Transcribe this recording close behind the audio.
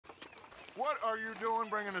What are you doing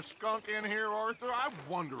bringing a skunk in here, Arthur? I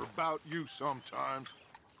wonder about you sometimes.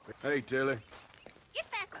 Hey, Tilly. Get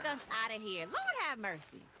that skunk out of here. Lord have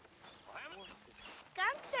mercy.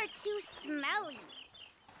 Skunks are too smelly.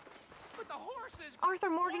 But the horses... Arthur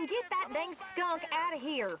Morgan, get that dang skunk out of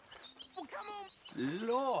here. Oh, come on.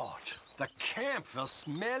 Lord, the camp will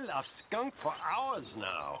smell of skunk for hours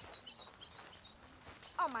now.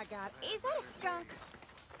 Oh, my God. Is that a skunk?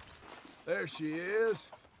 There she is.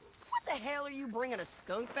 What the hell are you bringing a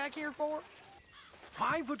skunk back here for?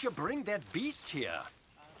 Why would you bring that beast here?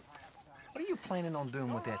 What are you planning on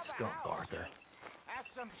doing with that skunk, Arthur?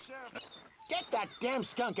 Ask some sheriff. Get that damn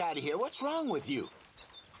skunk out of here. What's wrong with you?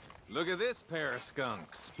 Look at this pair of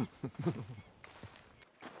skunks. What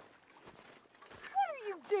are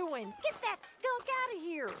you doing? Get that skunk out of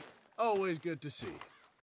here. Always good to see you.